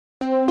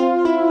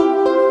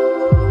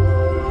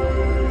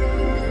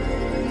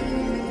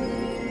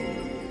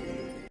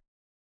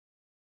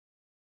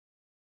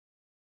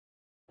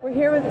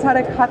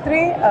Tarique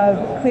Khatri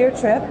of Clear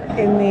Trip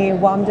in the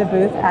Wamda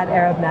booth at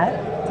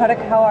ArabNet.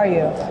 Tarique, how are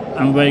you?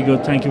 I'm very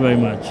good, thank you very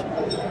much.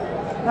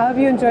 How have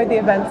you enjoyed the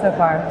event so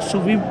far? So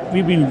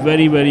we've been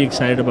very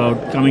excited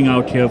about coming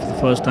out here for the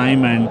first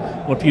time, and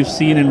what we've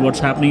seen and what's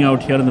happening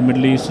out here in the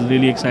Middle East is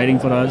really exciting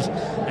for us,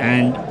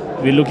 and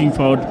we're looking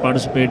forward to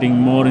participating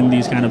more in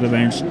these kind of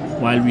events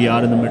while we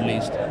are in the Middle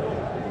East.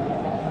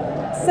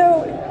 So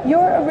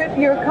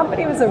your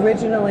company was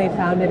originally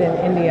founded in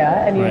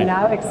India, and you're Right.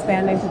 now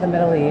expanding to the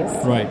Middle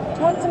East. Right.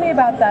 Talk to me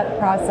about that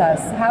process.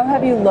 How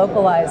have you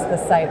localized the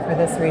site for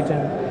this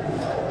region?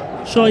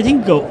 So I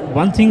think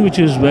one thing which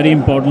is very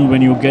important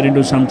when you get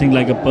into something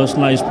like a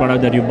personalized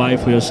product that you buy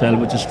for yourself,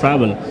 which is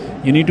travel,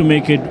 you need to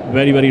make it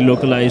very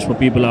localized for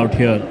people out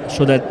here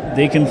so that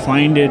they can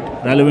find it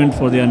relevant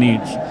for their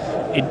needs.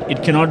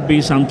 It cannot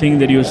be something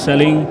that you're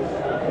selling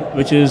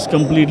which is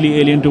completely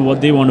alien to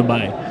what they want to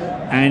buy.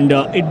 And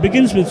it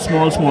begins with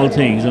small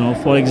things.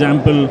 For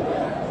example,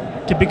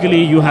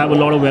 typically you have a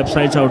lot of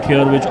websites out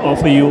here which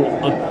offer you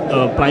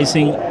a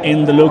pricing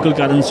in the local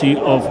currency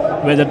of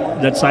where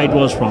that site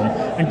was from.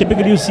 And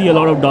typically you see a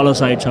lot of dollar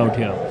sites out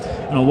here.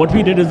 What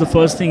we did is the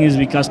first thing is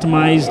we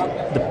customized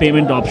the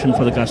payment option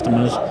for the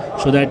customers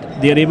so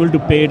that they are able to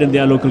pay it in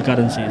their local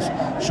currencies.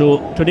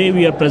 So today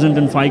we are present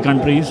in 5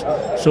 countries.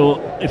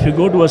 So if you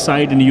go to a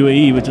site in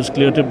UAE, which is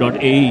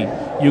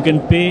cleartrip.ae, you can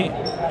pay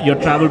your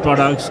travel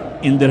products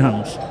in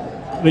dirhams,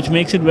 which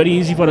makes it very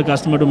easy for a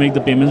customer to make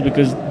the payments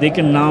because they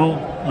can now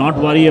not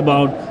worry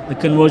about the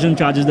conversion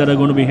charges that are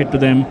going to be hit to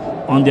them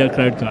on their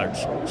credit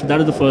cards. So that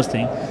is the first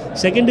thing.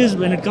 Second is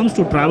when it comes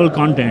to travel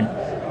content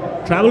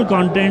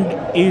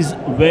is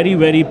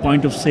very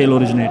point of sale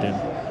originated.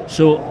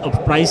 So a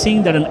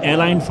pricing that an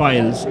airline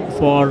files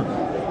for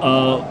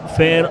a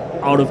fare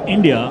out of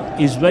India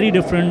is very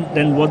different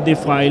than what they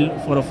file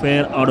for a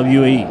fare out of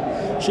UAE.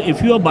 So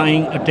if you are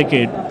buying a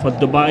ticket for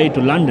Dubai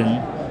to London,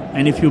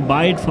 and if you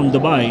buy it from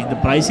Dubai, the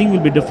pricing will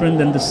be different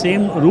than the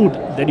same route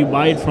that you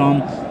buy it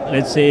from,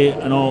 let's say,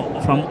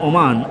 from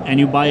Oman, and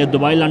you buy a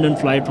Dubai-London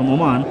flight from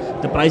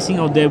Oman, the pricing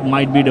out there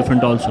might be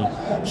different also.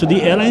 So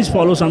the airlines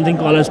follow something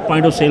called as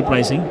point of sale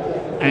pricing,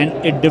 and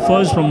it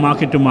differs from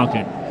market to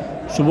market.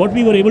 So what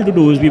we were able to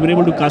do is we were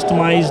able to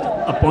customize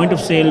a point of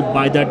sale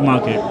by that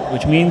market,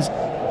 which means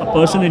a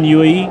person in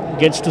UAE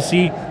gets to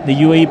see the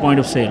UAE point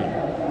of sale,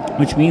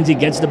 which means he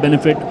gets the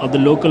benefit of the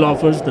local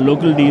offers, the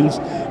local deals,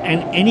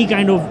 and any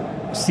kind of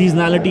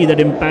seasonality that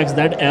impacts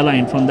that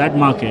airline from that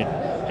market.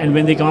 And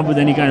when they come up with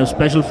any kind of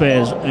special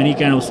fares, any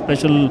kind of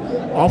special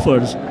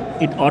offers,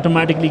 it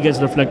automatically gets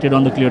reflected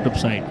on the ClearTrip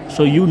side.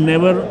 So you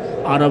never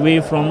are away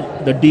from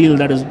the deal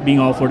that is being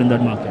offered in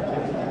that market.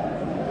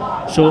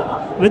 So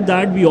with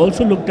that, we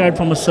also looked at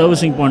from a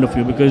servicing point of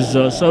view, because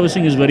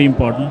servicing is very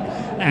important,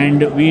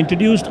 and we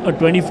introduced a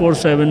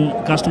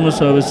 24/7 customer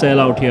service cell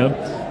out here,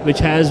 which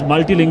has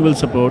multilingual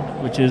support,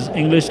 which is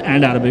English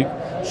and Arabic.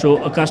 So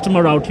a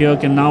customer out here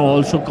can now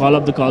also call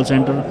up the call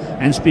center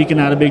and speak in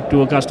Arabic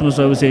to a customer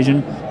service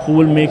agent who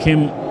will make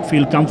him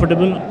feel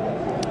comfortable,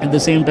 at the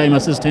same time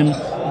assist him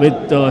with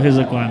his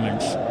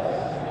requirements.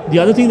 The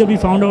other thing that we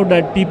found out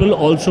that people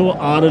also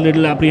are a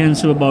little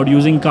apprehensive about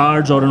using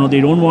cards, or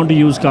they don't want to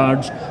use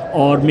cards,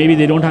 or maybe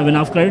they don't have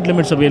enough credit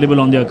limits available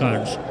on their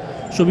cards.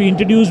 So we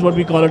introduced what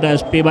we call it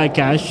as pay by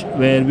cash,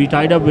 where we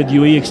tied up with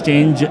UAE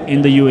Exchange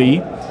in the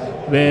UAE,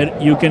 where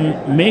you can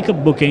make a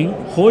booking,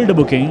 hold a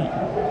booking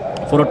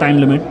for a time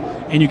limit,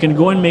 and you can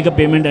go and make a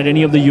payment at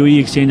any of the UAE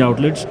Exchange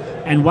outlets.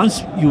 And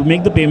once you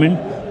make the payment,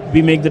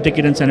 we make the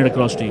ticket and send it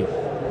across to you,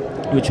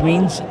 which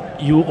means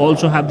you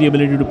also have the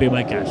ability to pay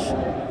by cash.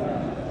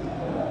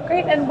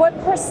 Great. And what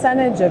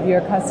percentage of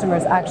your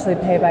customers actually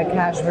pay by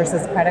cash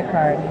versus credit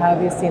card? How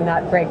have you seen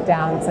that break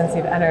down since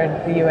you've entered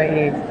the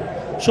UAE?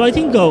 So I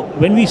think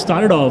when we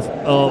started off,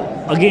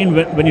 again,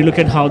 when you look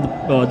at how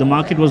the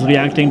market was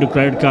reacting to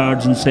credit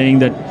cards and saying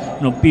that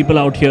people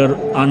out here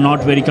are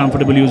not very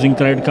comfortable using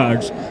credit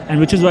cards, and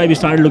which is why we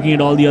started looking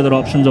at all the other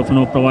options of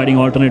providing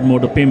alternate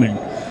mode of payment.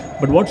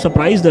 But what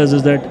surprised us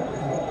is that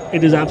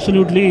it is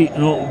absolutely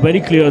very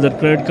clear that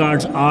credit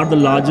cards are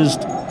the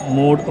largest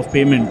mode of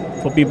payment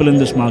for people in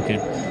this market.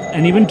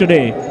 And even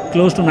today,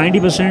 close to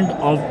 90%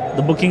 of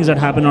the bookings that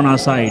happen on our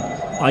site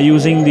are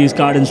using these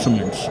card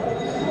instruments.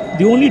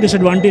 The only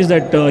disadvantage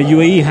that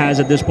UAE has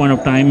at this point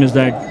of time is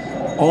that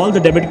all the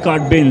debit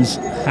card bins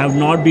have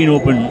not been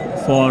opened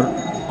for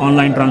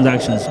online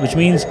transactions, which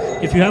means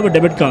if you have a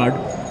debit card,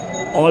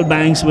 all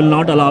banks will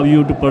not allow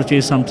you to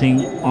purchase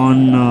something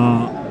on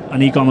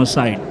an e-commerce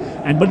site.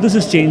 But this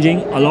is changing.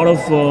 A lot of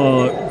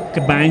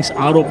banks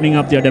are opening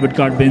up their debit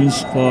card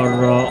bins for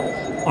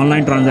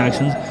online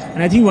transactions,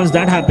 and I think once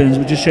that happens,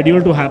 which is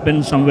scheduled to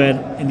happen somewhere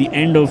in the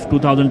end of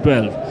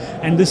 2012,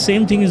 and the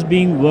same thing is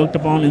being worked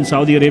upon in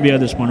Saudi Arabia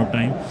at this point of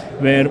time,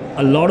 where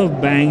a lot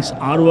of banks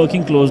are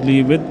working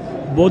closely with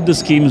both the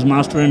schemes,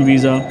 Master and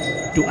Visa,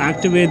 to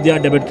activate their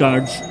debit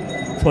cards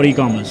for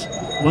e-commerce.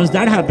 Once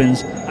that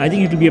happens, I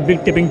think it will be a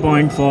big tipping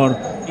point for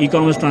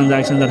e-commerce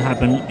transactions that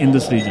happen in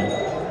this region.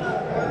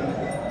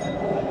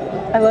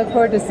 I look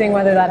forward to seeing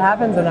whether that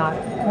happens or not.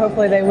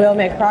 hopefully they will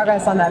make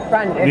progress on that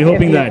front. We're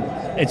hoping that.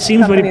 It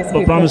seems very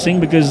promising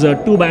because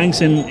two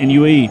banks in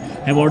UAE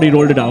have already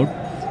rolled it out,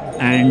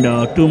 and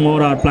two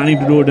more are planning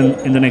to do it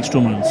in the next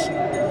 2 months.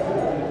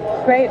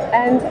 Great.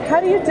 And how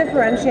do you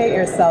differentiate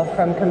yourself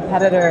from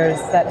competitors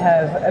that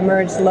have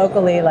emerged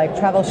locally like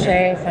Travel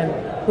Sheikh and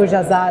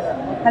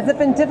Hujazat? Has it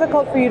been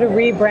difficult for you to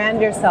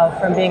rebrand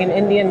yourself from being an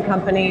Indian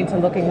company to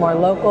looking more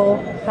local?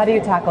 How do you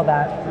tackle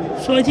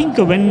that? So I think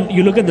when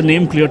you look at the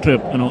name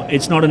ClearTrip,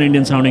 it's not an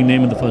Indian sounding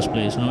name in the first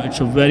place. It's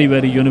a very,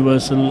 very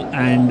universal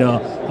and a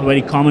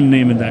very common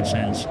name in that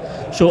sense.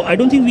 So I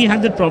don't think we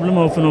had that problem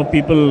of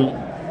people.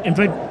 In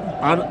fact,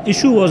 our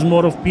issue was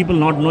more of people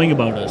not knowing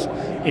about us.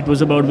 It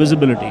was about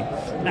visibility,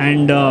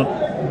 and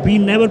we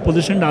never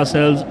positioned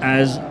ourselves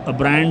as a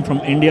brand from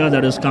India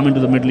that has come into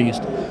the Middle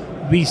East.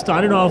 We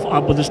started off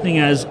our positioning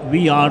as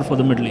we are for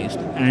the Middle East,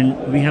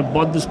 and we have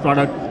bought this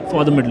product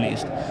for the Middle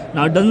East.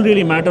 Now it doesn't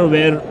really matter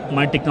where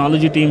my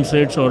technology team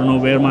sits or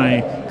where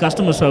my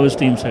customer service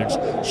team sits,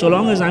 so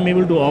long as I'm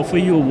able to offer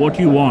you what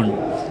you want.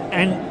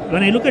 And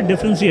when I look at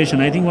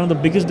differentiation, I think one of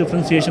the biggest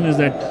differentiation is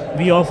that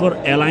we offer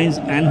airlines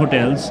and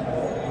hotels,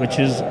 which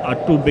is our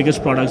two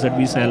biggest products that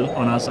we sell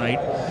on our site.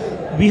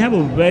 We have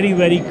a very,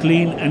 very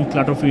clean and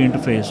clutter-free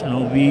interface.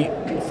 We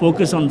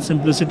focus on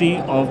simplicity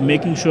of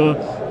making sure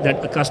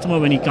that a customer,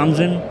 when he comes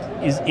in,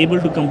 is able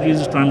to complete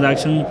this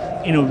transaction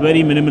in a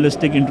very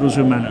minimalistic,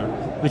 intrusive manner,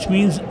 which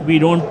means we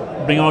don't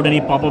bring out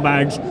any pop-up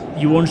ads.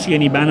 You won't see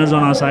any banners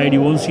on our site.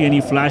 You won't see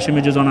any flash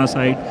images on our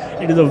site.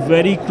 It is a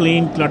very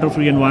clean,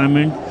 clutter-free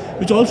environment,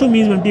 which also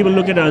means when people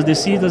look at us, they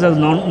see this as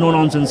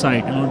no-nonsense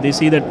site. They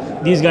see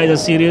that these guys are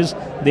serious,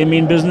 they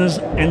mean business,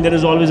 and there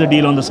is always a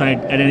deal on the site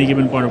at any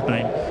given point of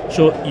time.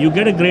 So you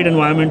get a great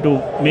environment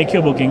to make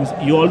your bookings.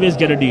 You always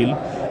get a deal.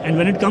 And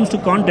when it comes to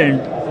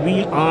content,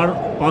 we are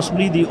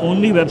possibly the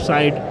only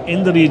website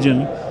in the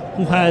region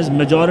who has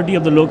majority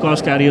of the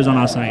low-cost carriers on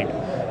our site.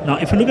 Now,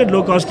 if you look at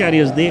low-cost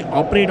carriers, they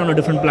operate on a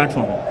different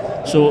platform.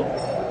 So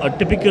a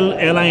typical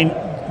airline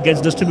gets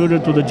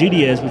distributed through the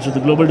GDS, which is the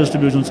Global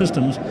Distribution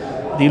Systems.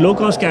 The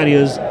low-cost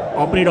carriers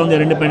operate on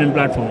their independent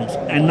platforms,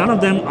 and none of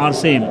them are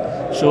same.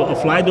 So a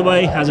Fly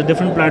Dubai has a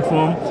different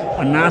platform,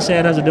 a NAS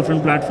Air has a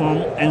different platform,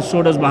 and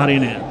so does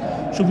Bahrain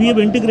Air. So we have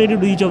integrated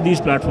to each of these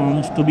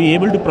platforms to be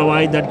able to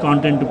provide that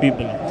content to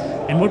people.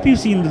 And what we've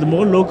seen, the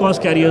more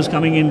low-cost carriers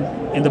coming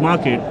in the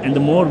market, and the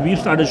more we've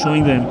started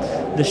showing them,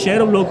 the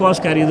share of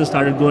low-cost carriers has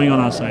started growing on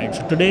our side.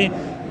 So today,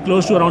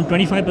 close to around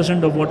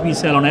 25% of what we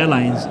sell on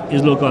airlines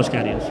is low-cost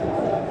carriers.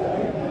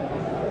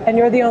 And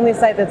you're the only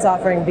site that's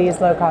offering these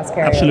low-cost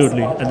carriers?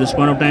 Absolutely. At this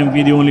point of time,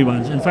 we're the only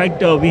ones. In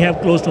fact, we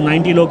have close to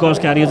 90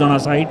 low-cost carriers on our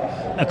site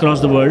across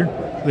the world,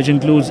 which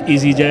includes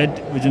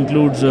EasyJet, which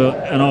includes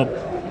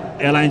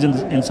airlines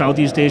in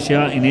Southeast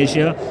Asia, in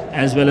Asia,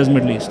 as well as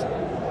Middle East.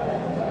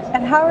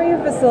 And how are you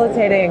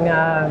facilitating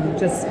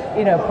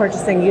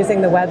purchasing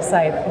using the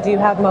website? Do you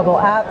have mobile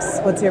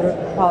apps? What's your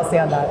policy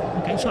on that?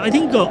 Okay, so I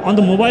think on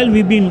the mobile,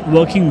 we've been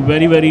working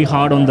very, very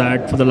hard on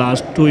that for the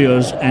last 2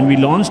 years, and we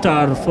launched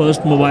our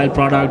first mobile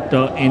product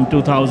in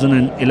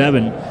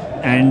 2011.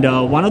 And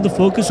one of the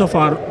focus of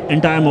our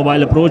entire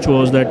mobile approach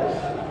was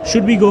that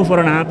should we go for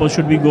an app or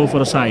should we go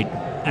for a site?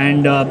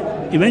 And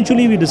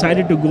eventually we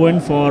decided to go in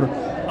for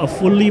a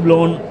fully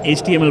blown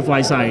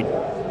HTML5 site,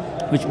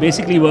 which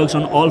basically works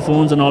on all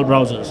phones and all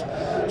browsers.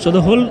 So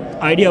the whole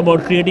idea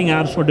about creating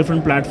apps for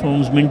different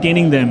platforms,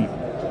 maintaining them,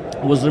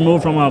 was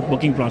removed from our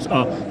booking process,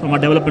 from our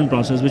development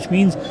process, which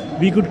means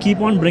we could keep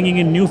on bringing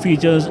in new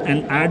features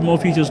and add more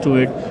features to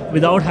it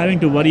without having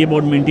to worry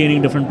about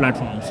maintaining different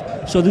platforms.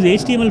 So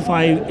this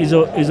HTML5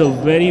 is a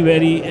very,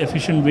 very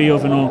efficient way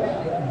of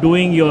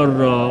doing your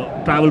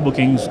travel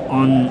bookings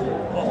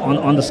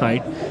on the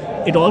site.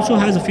 It also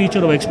has a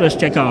feature of express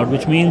checkout,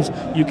 which means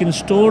you can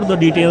store the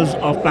details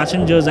of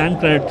passengers and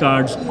credit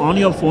cards on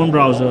your phone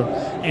browser,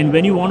 and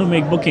when you want to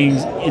make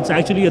bookings, it's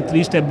actually a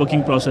 3-step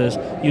booking process.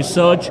 You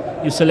search,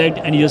 you select,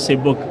 and you just say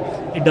book.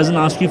 It doesn't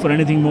ask you for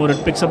anything more.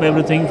 It picks up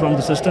everything from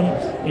the system,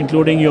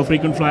 including your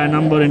frequent flyer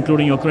number,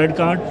 including your credit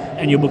card,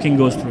 and your booking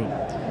goes through.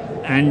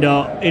 And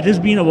it has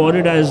been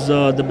awarded as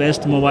the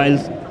best mobile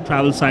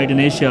travel site in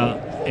Asia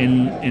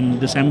in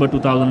December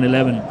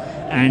 2011.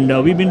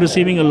 And we've been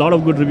receiving a lot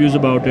of good reviews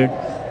about it.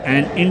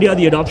 And India,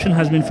 the adoption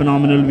has been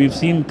phenomenal. We've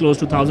seen close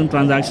to 1,000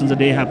 transactions a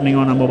day happening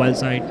on our mobile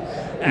site.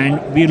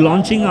 And we're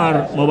launching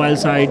our mobile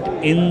site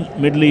in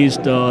Middle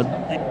East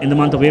in the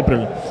month of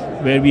April,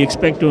 where we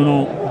expect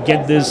to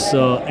get this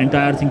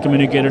entire thing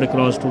communicated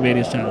across to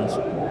various channels.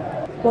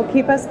 Well,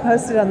 keep us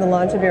posted on the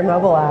launch of your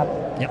mobile app.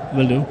 Yeah,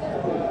 will do.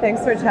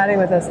 Thanks for chatting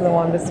with us in the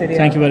Wamda studio.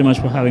 Thank you very much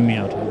for having me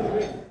out here.